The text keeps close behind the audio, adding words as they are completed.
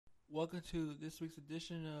Welcome to this week's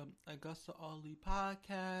edition of Augusta Ali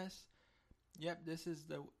Podcast. Yep, this is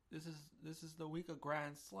the week of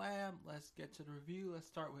Grand Slam. Let's get to the review. Let's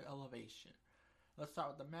start with Elevation. Let's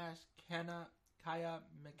start with the match: Kaya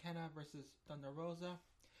McKenna versus Thunder Rosa.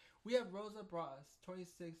 We have Rosa brought us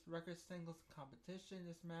 26th record singles competition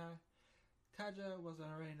this match. Kaja was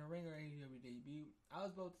already in the ring or AEW debut. I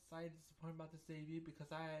was both excited and disappointed about this debut because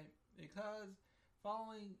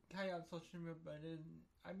following Kaya on social media, but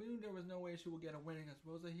I knew there was no way she would get a win against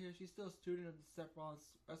Rosa here. She's still a student of the Seth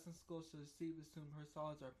Rollins wrestling schools, so Steve assumed her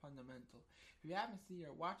solids are fundamental. If you haven't seen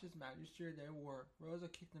or watched this match, you're sure they were.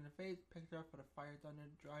 Rosa kicked in the face, picked her up for the Fire Thunder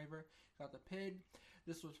driver, got the pin.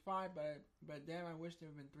 This was fine, but damn, I wish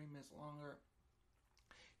there had been 3 minutes longer.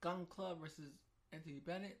 Gun Club versus Anthony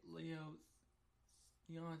Bennett, Leon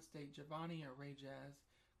State Giovanni, and Ray Jazz.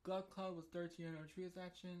 Glove Club was 13 on trios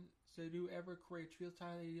action. So do ever create trios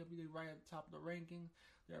title AEW right at the top of the rankings.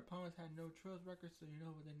 Their opponents had no trios records, so you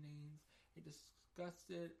know what their names. It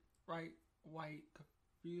disgusted White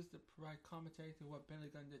confused to provide commentary to what Billy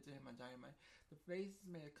Gunn did to him on Dynamite. The Faces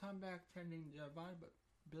made a comeback, turning Giovanni, but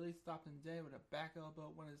Billy stopped him dead with a back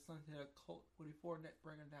elbow. One of his sons hit a Colt 44 neck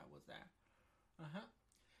breaker, and that was that.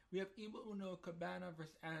 We have Evil Uno Cabana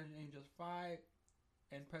versus Angels 5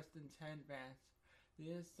 and Preston 10 Vance. The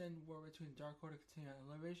instant war between Dark Order continued on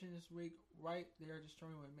Elevation this week. Right, they are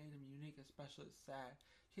destroying what made them unique, especially sad.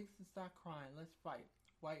 Kingston, stop crying. Let's fight.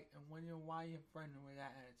 White, and when you're why you friend with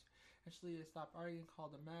that attitude. Actually, they stopped arguing,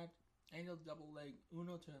 called the match. Angel double leg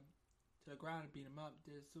Uno to the ground and beat him up.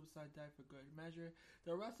 Did a suicide dive for good measure.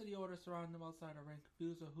 The rest of the order surrounded them outside the ring,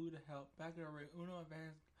 confused with who to help. Back in the ring, Uno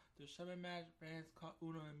advanced the shoving match. Vance caught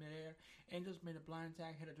Uno in midair. Angels made a blind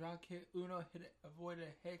tag, hit a drop kick. Uno avoided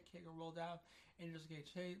a head kick and rolled out. Angels gave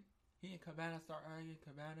chase. He and Cabana start arguing.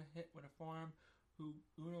 Cabana hit with a forearm.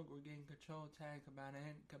 Uno regained control, tag Cabana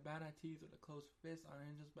in. Cabana teased with a closed fist on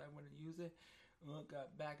Angels, but wouldn't use it. Uno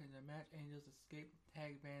got back in the match. Angels escaped.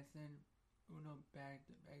 Tag Vance in. Uno bagged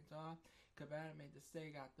off. Cabana made the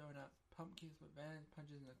save, got thrown up. Pumpkins with Vance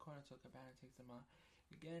punches in the corner, so Cabana takes him on.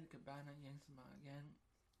 Again, Cabana yanks him on again.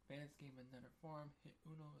 Vance gave another forearm, hit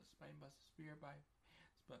Uno with a spinebuster spear by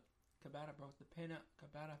Vance, but Cabana broke the pin up.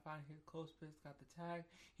 Cabana finally hit close fist, got the tag.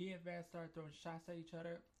 He and Vance started throwing shots at each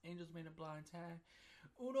other. Angels made a blind tag.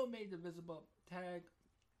 Uno made the visible tag.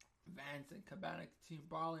 Vance and Cabana continued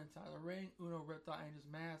brawling inside the ring. Uno ripped out Angel's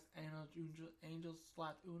mask. Angels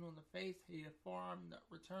slapped Uno in the face. He hit a forearm that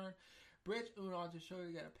returned. Bridge Uno onto his shoulder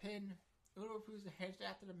to get a pin. Uno refused to hedge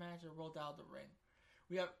after the match and rolled out of the ring.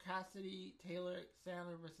 We have Cassidy Taylor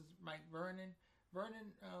Sandler versus Mike Vernon.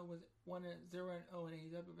 Vernon was 1-0-0 in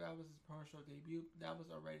AEW. That was his promotional debut. That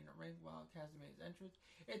was already in the ring while Cassidy made his entrance.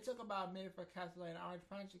 It took about a minute for Cassidy to land an orange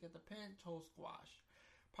punch to get the pin. Toe squash.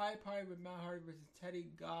 Pride Party with Matt Hardy versus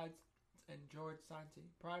Teddy Gods and George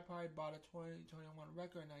Santi. Pride Party bought a 2021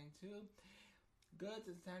 record in 92.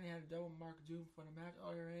 Goods and Santi had a double mark Doom for the match.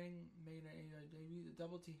 All ring made an AEW debut. The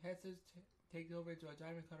double T headsets take over to a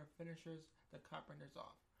diamond cutter finishers the Carpenters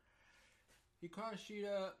off. Hikaru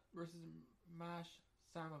Shida versus Mash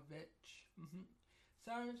Samovich.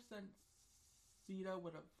 Samovich sent Shida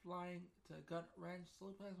with a flying to gut wrench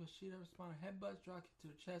suplex with Shida responding headbutts, drop kick to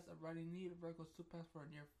the chest, a running knee, a vertical suplex for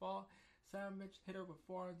a near fall. Samovich hit her with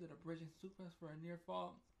forearms, did a bridging suplex for a near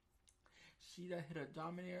fall. Shida hit a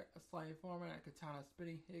dominator, a sliding forearm, and a katana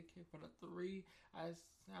spinning hit kick for the 3. As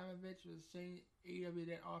Samovich was saying, AEW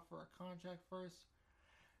didn't offer a contract first.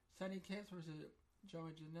 Sunny Kiss versus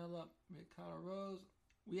Joey Janela, Mikala Rose.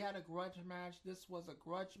 We had a grudge match. This was a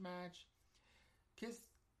grudge match. Kiss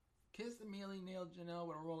immediately nailed Janela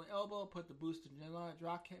with a rolling elbow, put the boost to Janela,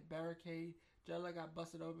 drop kick barricade. Janela got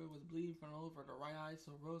busted over, was bleeding from all over the right eye,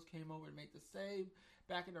 so Rose came over to make the save.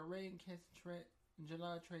 Back in the ring, Kiss and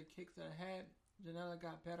Janela trade kicks to the head. Janela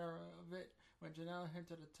got better of it. When Janela hit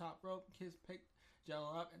to the top rope, Kiss picked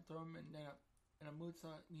Janela up and threw him in a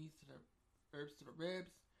moonsault knees to the herbs to the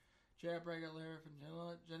ribs. Jawbreaker Larry from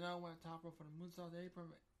Janela. Janela went top rope for the moonsault apron.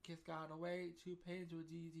 Kiss got away. 2 pins to a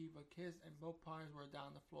DDT for Kiss, and both parties were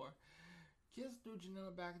down the floor. Kiss threw Janela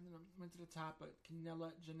back went to the top, but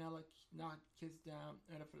Janela knocked Kiss down.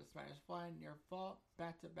 Ended for the Spanish Fly, near fall.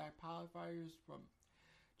 Back-to-back power fires from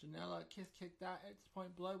Janela. Kiss kicked out. At this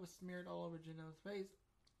point, blood was smeared all over Janela's face.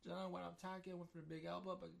 Janela went up top again, went for the big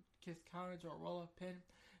elbow, but Kiss countered to a roll-up pin.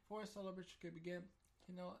 Before celebration could begin,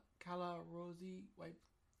 Kala Rosie wiped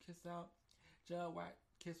Kiss out. Janela whacked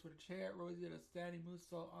Kiss with a chair. Rosie did a standing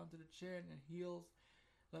moonsault onto the chair and then heels.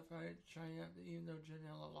 Left right triumph even though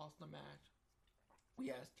Janela lost the match. We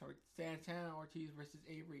have Santana Ortiz versus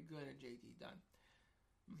Avery Good and JT Dunn.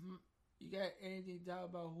 You got anything doubt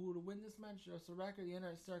about who to win this match? Just a record, the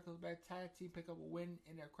Inner Circle Back Tag Team pick up a win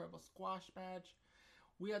in their incredible squash match.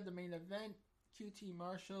 We have the main event, QT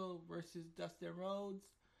Marshall versus Dustin Rhodes.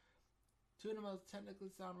 Two of the most technically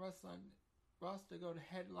sound wrestlers on roster go to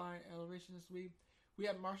headline Elevation this week. We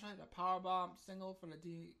have Marshall hit a powerbomb single for the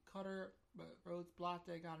D Cutter, but Rhodes blocked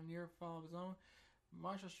it, got a near fall of his own.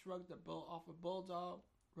 Marshall shrugged the bull off a bulldog.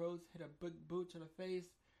 Rhodes hit a big boot to the face.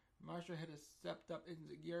 Marshall hit a stepped up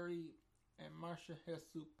enziguri, and Marshall hit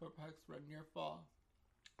a superplex for a near fall.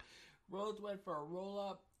 Rhodes went for a roll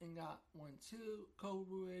up and got 1-2. Code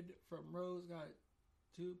Red from Rhodes got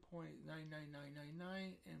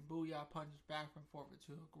 2.99999, and Booyah punches back from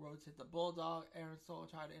 4-2. Rhodes hit the bulldog. Aaron Solo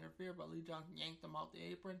tried to interfere, but Lee Johnson yanked him off the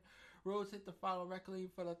apron. Rhodes hit the final reckoning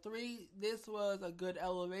for the 3. This was a good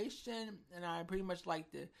elevation, and I pretty much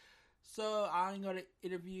liked it. So I'm going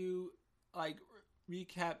to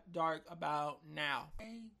recap Dark about now.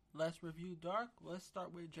 Okay, let's review Dark. Let's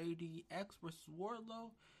start with JDX versus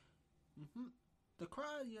Wardlow. The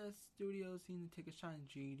crowd, yes, studios seem to take a shot at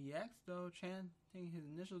JDX, though. Chanting his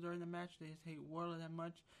initials during the match, they just hate Wardlow that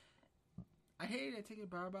much. I hated that taking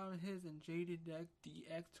barbell his, and JDX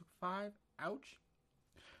took 5. Ouch.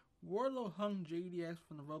 Wardlow hung JDX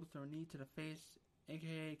from the ropes to a knee to the face,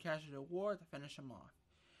 aka Cash the War, to finish him off.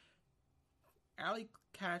 Alley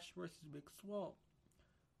Catch versus Big Swole.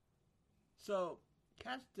 So,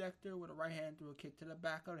 Catch Dexter with a right hand threw a kick to the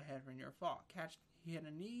back of the head for near fall. Catch he hit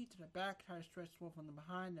a knee to the back, tried to stretch Swole from the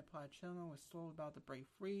behind, and applied chilling with Swole about to break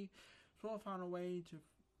free. Swole found a way to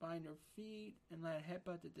bind her feet and let a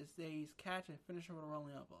headbutt to this day's Catch and finish her with a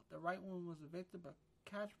rolling elbow. The right one was the victor, but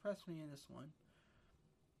Catch pressed me in this one.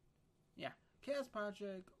 Yeah. Chaos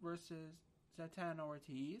Project versus Santana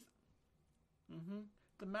Ortiz.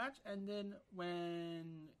 The match ended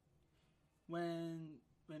when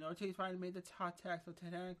Ortiz finally made the hot tag so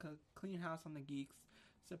Santana could clean house on the Geeks.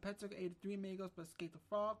 Serpentico ate 3 Magos but escaped the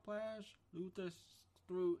frog splash. Luther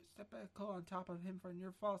threw Serpentico on top of him for a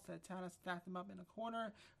near fall. Santana stacked him up in a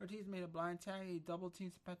corner. Ortiz made a blind tag. He double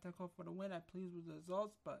teamed Serpentico for the win. I'm pleased with the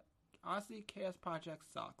results, but honestly, Chaos Project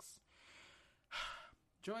sucks.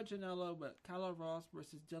 Joey Janela with Kyle Ross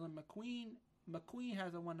versus Dylan McQueen. McQueen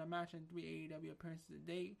hasn't won a match in 3 AEW appearances to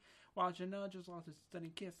date, while Janela just lost his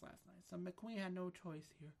stunning kiss last night. So McQueen had no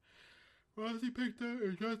choice here. Rossi picked up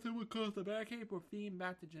and Justin would close the backhand for feeding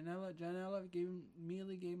back to Janela. Janela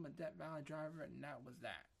immediately gave him a Death Valley driver, and that was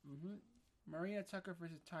that. Maria Tucker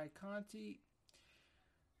versus Ty Conti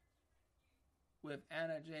with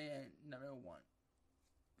Anna Jay and number 1.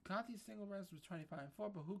 Conti's single rest was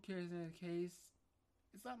 25-4, but who cares in the case?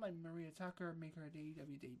 It's not like Maria Tucker, making her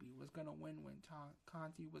AEW debut, was going to win when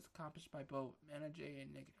Conti was accomplished by both Anna Jay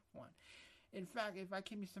and -1. In fact, if I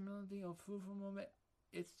can be similarly of food for a moment,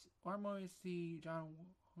 it's heartwarming to see John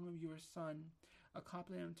Viewer's son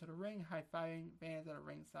accompany him to the ring, high-fiving fans at the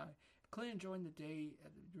ringside, clearly enjoying the day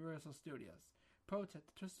at the Universal Studios. Protest,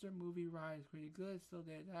 the Twister movie ride is pretty good, still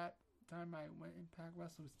there. That time I went Impact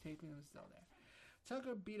Wrestling was taping, it was still there.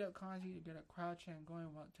 Tucker beat up Conti to get a crowd chant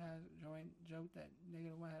going while Taz joked that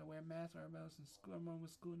 -1 had to wear a mask, or everybody else in school, everyone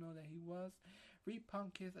with school know that he was. Reed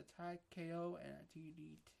Punk kissed a tie KO and a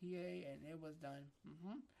TDTA, and it was done.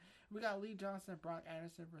 We got Lee Johnson, Brock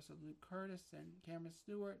Anderson versus Luke Curtis and Cameron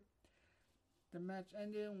Stewart. The match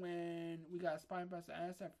ended when we got Spinebuster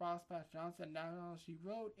Anderson, Frost Splash Johnson. Now all she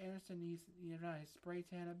wrote, Anderson needs his spray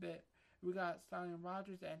tan a bit. We got Stallion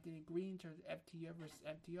Rogers, Anthony Green to FTR versus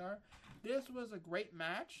FTR. This was a great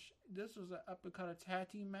match. This was an uppercut tag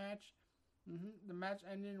team match. The match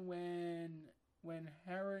ended when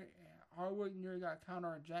Harwood nearly got counter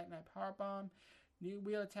on Jackknife Powerbomb.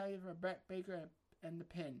 Wheel attacked for Brett Baker and the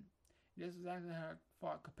pin. This is exactly how I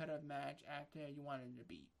fought a competitive match after you wanted it to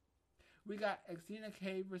be. We got Xena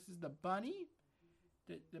K versus the Bunny.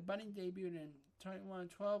 The Bunny debuted in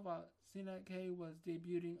 2112 while Xena K was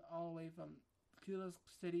debuting all the way from Kilo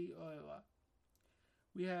City, Iowa.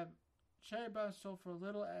 We have Cherry Bomb sold for a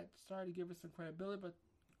little at the start to give us some credibility, but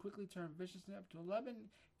quickly turned viciously up to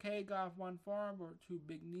 11. K got off one forearm or 2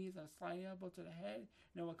 big knees and a sliding elbow to the head.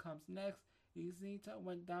 You know what comes next? Xena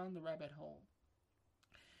went down the rabbit hole.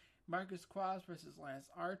 Marcus Cross versus Lance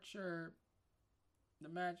Archer. The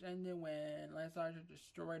match ended when Lance Archer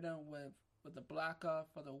destroyed him with a blackout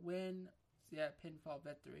for the win. See that pinfall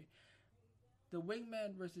victory. The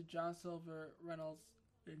Wingman versus John Silver Reynolds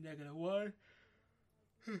in -1.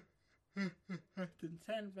 Then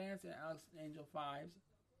 10 Vance and Alex Angel 5s.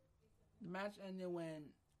 The match ended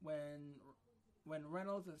when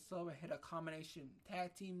Reynolds and Silver hit a combination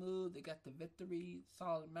tag team move. They got the victory.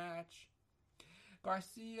 Solid match.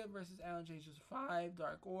 Garcia versus Alan James 5.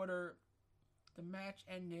 Dark Order. the match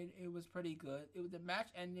ended. It was pretty good. The match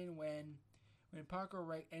ended when Parker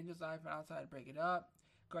raked Angel's eye from outside to break it up.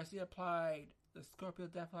 Garcia applied the Scorpio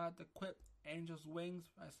Deathlock to quit Angel's wings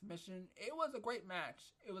by submission. It was a great match.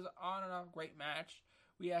 It was an on and off great match.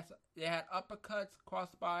 They had uppercuts,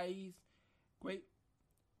 crossbodies, great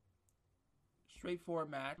straightforward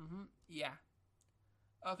match. Yeah.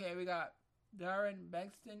 Okay, we got Darren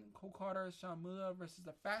Bengston, Cole Carter, Sean Muller versus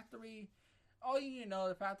the Factory. All you need to know,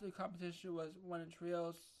 the Factory competition was 1 in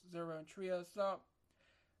trios, 0 in trios. So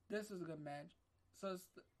this was a good match. So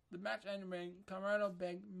the match ended when Carmelo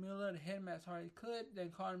begged Muller to hit him as hard as he could,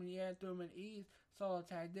 then caught him in the air, threw him in ease. Solo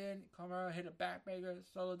tagged in. Carmelo hit a backbreaker.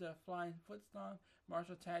 Solo did a flying foot stomp.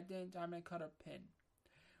 Marshall tagged in. Diamond cut a pin.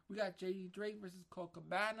 We got JD Drake versus Colt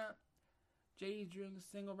Cabana. JD Drake's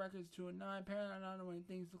single records 2-9. Apparently, I don't know when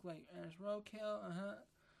things look like Ernest Roadkill.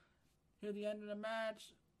 Here the end of the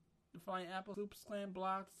match. The Flying Apple Super Slam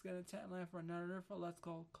blocked. It's going to tap land for another nerf. Let's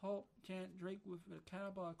go Colt. Chant Drake with a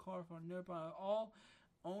cannibal call for a nerf on all.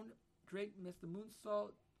 Owned Drake missed the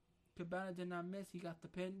moonsault. Cabana did not miss. He got the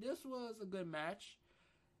pin. This was a good match.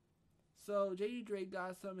 So JD Drake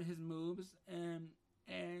got some of his moves, and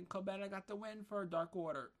Cabana got the win for Dark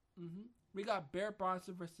Order. We got Bear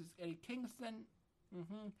Bronson versus Eddie Kingston.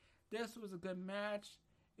 This was a good match.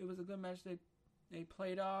 It was a good match they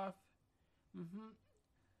played off.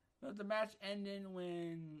 But the match ended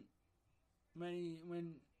when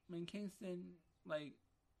Kingston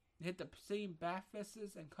hit the same back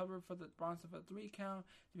fists and covered for the Bronson for 3 count.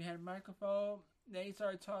 Then we had a microphone. Then he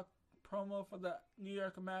started talk promo for the New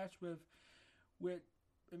York match with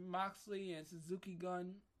Moxley and Suzuki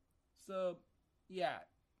Gun. So yeah,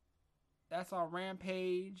 that's our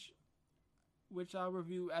Rampage, which I'll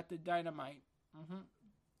review at the Dynamite.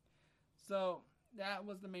 So that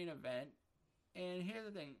was the main event. And here's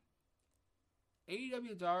the thing.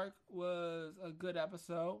 AEW Dark was a good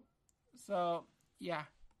episode. So yeah,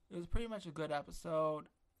 it was pretty much a good episode.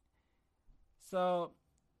 So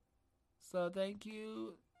thank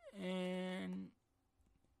you, and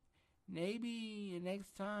maybe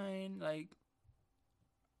next time,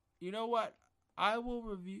 you know what? I will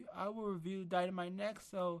review Dynamite next,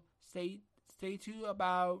 so stay tuned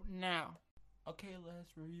about now. Okay,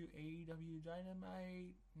 let's review AEW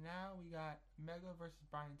Dynamite. Now we got Mega versus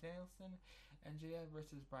Bryan Danielson, MJF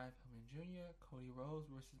versus Brian Pillman Jr., Cody Rhodes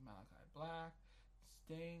versus Malachi Black,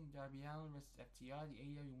 Sting, Darby Allin versus FTR, the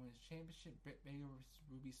AEW Women's Championship, Britt Baker versus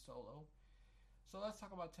Ruby Solo. So let's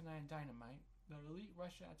talk about tonight in Dynamite. The Elite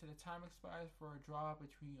rush out to the time expires for a draw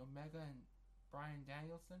between Omega and Bryan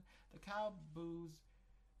Danielson. The crowd boos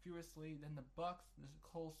furiously. Then the Bucks, the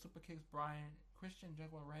Cole super kicks Bryan. Christian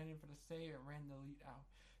Jungle ran in for the save and ran the Elite out.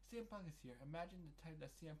 CM Punk is here. Imagine the type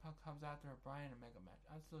that CM Punk comes after a Bryan Omega match.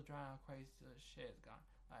 I'm still drawing out crazy till the shit is gone.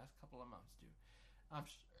 Last couple of months, dude. I'm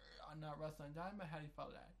sure I'm not wrestling Dynamite. How do you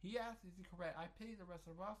follow that? He asked, is he correct? I pity the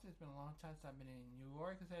wrestling roster. It's been a long time since I've been in New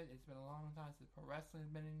York. He said it's been a long time since pro wrestling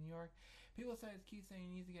has been in New York. People say keep saying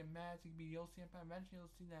he needs to get mad so he can be the old CM Punk. Eventually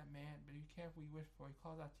you'll see that man, but be careful what you wish for. He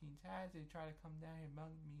calls out Team Taz. They try to come down here,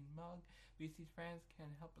 mug. BC's fans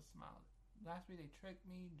can't help but smile. Last week they tricked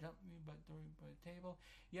me, jumped me, but during the table.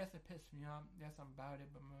 Yes, it pissed me off. Yes, I'm about it.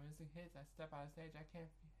 But when missing hits, I step out of stage. I can't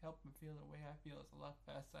help but feel the way I feel. It's a love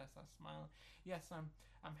fest. I start smiling. Yes, I'm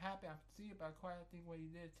happy. I see it, but I quite think what he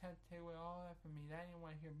did attempt to take away all that from me. I didn't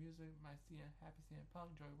want to hear music. My happy CM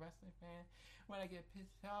Punk, Joy Wrestling fan. When I get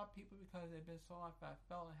pissed off, people because they've been so long. If I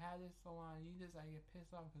felt and had this so long, I need this. I get pissed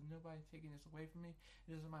off because nobody's taking this away from me.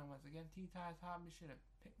 This is mine once again. T-Ties Hobby should have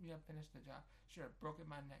picked me up, finished the job. Should have broken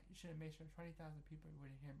my neck. You should have made sure 20,000 people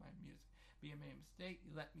wouldn't hear my music. But you made a mistake.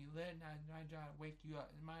 You let me live. Now I try to wake you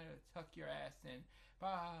up. It's mine to tuck your ass in.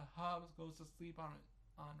 Hobbs goes to sleep on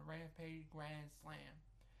the Rampage Grand Slam.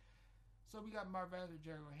 So we got Mark Vaz with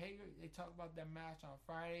Jericho Hager. They talk about that match on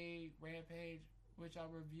Friday, Rampage, which I'll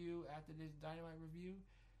review after this Dynamite review.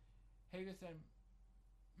 Hager said,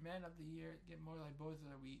 Man of the Year get more like Boys of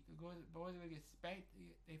the Week. The Boys of the Week get spanked.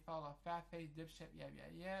 They follow a fat-faced dipshit.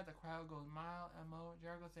 Yeah. The crowd goes mild. Mo.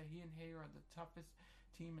 Jericho said he and Hager are the toughest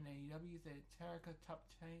team in AEW. He said Jericho top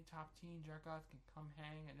team jerk-offs can come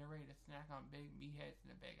hang and they're ready to snack on big meatheads in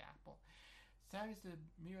the Big Apple. Sammy said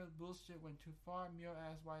Miro bullshit went too far. Miro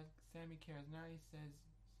asked why Sammy cares now. He says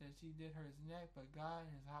she did her his neck, but God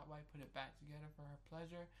and his hot wife put it back together for her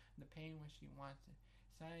pleasure and the pain when she wants it.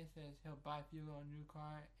 Sammy says he'll buy Fugo a new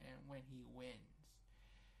car and when he wins.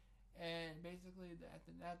 And basically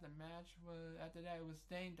after that it was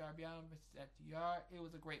Sting, Darby Allin versus FTR. It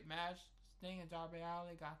was a great match. Sting and Darby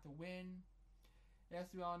Allin got the win. As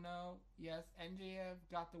we all know, yes, MJF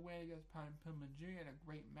got the win against Brian Pillman Jr. in a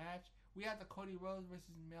great match. We had the Cody Rhodes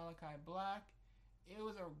versus Malachi Black. It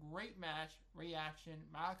was a great match. Reaction.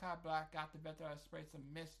 Malachi Black got the better of sprayed some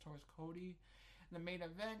mist towards Cody. In the main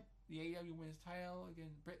event, the AEW Women's title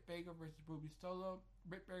against Britt Baker versus Ruby Solo.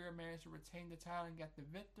 Britt Baker managed to retain the title and get the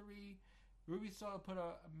victory. Ruby Solo put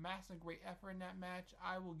a massive great effort in that match.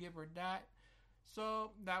 I will give her that.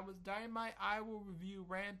 So that was Dynamite. I will review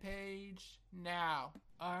Rampage now.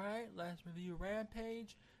 Alright, let's review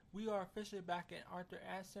Rampage. We are officially back in Arthur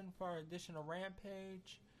Aston for an edition of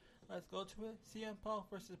Rampage. Let's go to it. CM Punk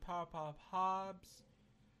versus Powerpuff Hobbs.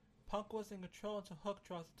 Punk was in control until Hook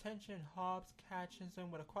draws attention. Hobbs catches him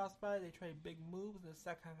with a crossbody. They trade big moves in the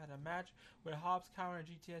second half of the match, with Hobbs countering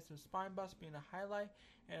GTS with spine bust being a highlight,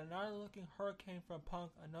 and another looking hurricane from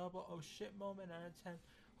Punk. A notable oh shit moment and an attempt.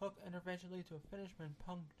 Hook intervention leads to a finish when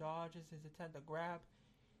Punk dodges his attempt to grab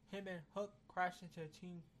him, and Hook crash into a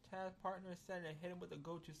team tag partner set and hit him with a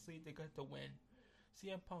go-to sleeve to get the win.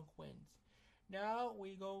 CM Punk wins. Now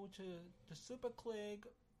we go to the Super Clique.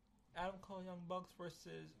 Adam Cole Young Bucks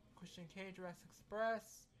versus Christian Cage, Jurassic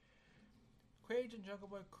Express. Cage and Jungle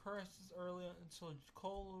Boy curses early until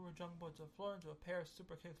Cole lured Jungle Boy to the floor into a pair of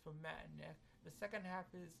super kicks from Matt and Nick. The second half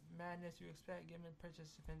is madness you expect given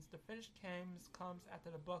participants. The finish comes after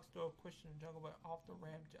the Bucks throw Christian and Jungle Boy off the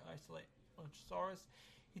ramp to isolate Luchasaurus.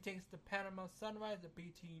 He takes the Panama Sunrise, the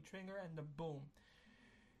BT Trigger, and the Boom.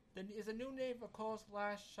 Then is a new name for Cole's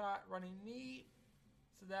last shot running knee.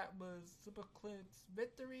 So that was Super Clique's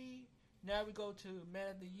victory. Now we go to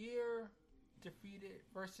Man of the Year, defeated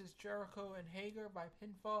versus Jericho and Hager by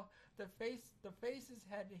pinfall. The faces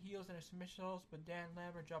had the heels and their submission holds, but Dan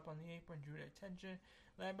Lambert dropped on the apron and drew their attention.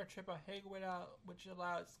 Lambert tripped out Hager which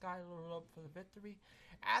allowed Sky to roll up for the victory.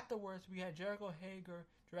 Afterwards, we had Jericho Hager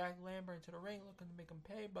drag Lambert into the ring, looking to make him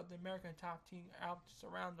pay, but the American top team out to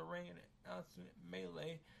surround the ring in an announcement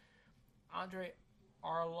melee. Andre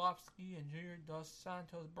Arlovsky and Junior Dos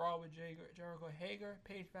Santos brawl with Jericho Hager.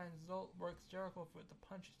 Paige Van Zant works Jericho with the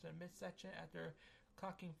punches to the midsection after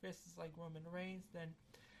cocking fists like Roman Reigns. Then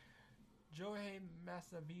Jorge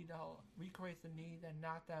Masvidal recreates the knee that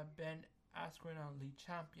knocked out Ben Askren on league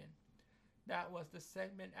champion. That was the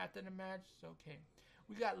segment after the match. Okay.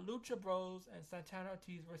 We got Lucha Bros and Santana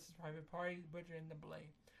Ortiz versus Private Party, Butcher and the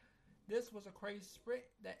Blade. This was a crazy sprint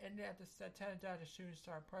that ended after Santana dodged a shooting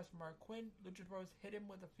star press from Mark Quinn. Lucha Bros hit him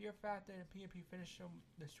with a Fear Factor and PNP finished him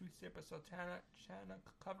the Street Zipper, so Santana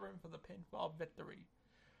covering for the pinfall victory.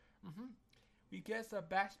 We get a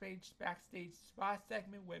backstage spot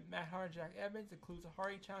segment with Matt Hardy and Jack Evans. Includes a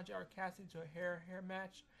Hardy challenge Art Cassidy to a hair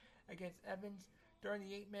match against Evans. During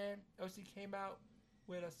the 8-man, OC came out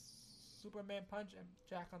with a Superman punch and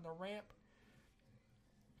Jack on the ramp.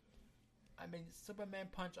 Superman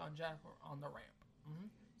punch on Jack on the ramp.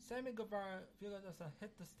 Sammy Guevara feels doesn't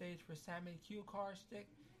hit the stage for Sammy Q car stick.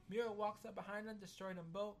 Miro walks up behind him, destroying them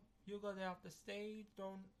both. Hugo gets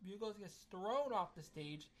thrown off the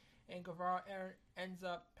stage, and Guevara ends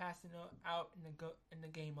up passing out in the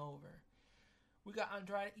game over. We got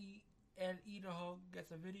Andrade and Idaho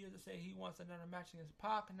gets a video to say he wants another match against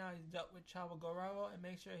Pac. Now he's dealt with Chavo Guerrero and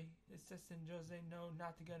make sure his assistant Jose know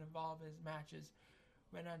not to get involved in his matches.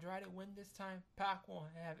 When Andrade win this time, Pac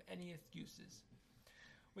won't have any excuses.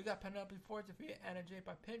 We got Penelope Ford defeated Anna Jay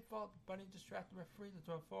by pinfall. Bunny distracted referee to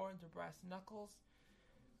throw forward into brass knuckles.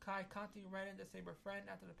 Kai Conti ran into Saber friend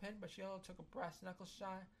after the pin, but she also took a brass knuckle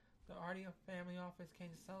shot. The Hardy family office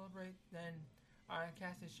came to celebrate. Then Iron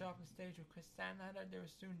Cassidy showed up on stage with Chris Stanley. They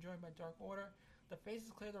were soon joined by Dark Order. The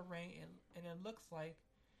faces cleared the ring, and it looks like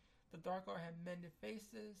the Dark Order had mended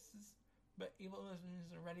faces, but Evil Uno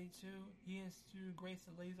isn't ready to. He and Stu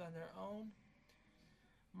Grayson leaves on their own.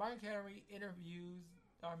 Mark Henry interviews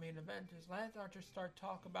our main eventers. Lance Archer started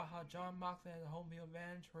talk about how John Moxley has a home field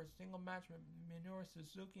advantage for a single match with Minoru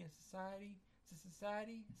Suzuki in Cincinnati.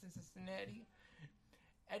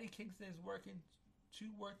 Eddie Kingston is working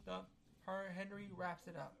too worked up. Henry wraps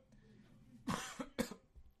it up.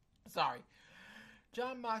 Sorry.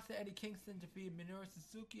 John Moxley and Eddie Kingston defeated Minoru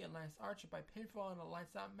Suzuki and Lance Archer by pinfall in a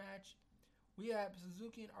lights out match. We have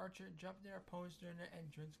Suzuki and Archer jumping their opponents during their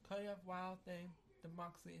entrance, cutting off Wild Thing, the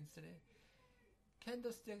Moxley incident.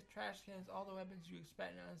 Kendo sticks, trash cans, all the weapons you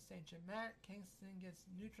expect in an unsanctioned match. Kingston gets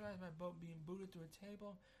neutralized by both being booted through a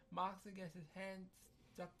table. Moxley gets his hand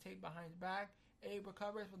duct taped behind his back. Abe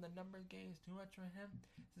recovers when the numbers game is too much for him.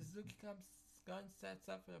 Suzuki comes, gun sets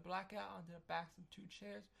up for the blackout onto the backs of two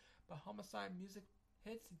chairs, but Homicide music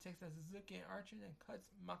hits. He takes out Suzuki and Archer and cuts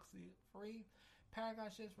Moxley free. Paragon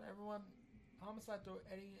shifts for everyone. Homicide throws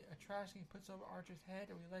Eddie a trash can, puts over Archer's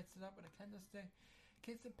head, and relights it up with a kendo stick.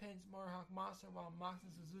 Kingston pins Mohawk Monster while Moxley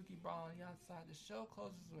and Suzuki brawl on the outside. The show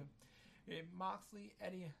closes with Moxley,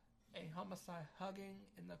 Eddie, and Homicide hugging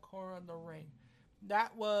in the corner of the ring.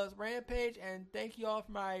 that was Rampage, and thank you all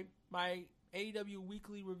for my AEW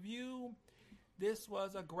weekly review. This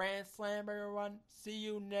was a grand slam, everyone. See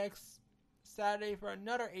you next Saturday for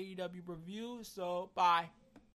another AEW review. So, bye.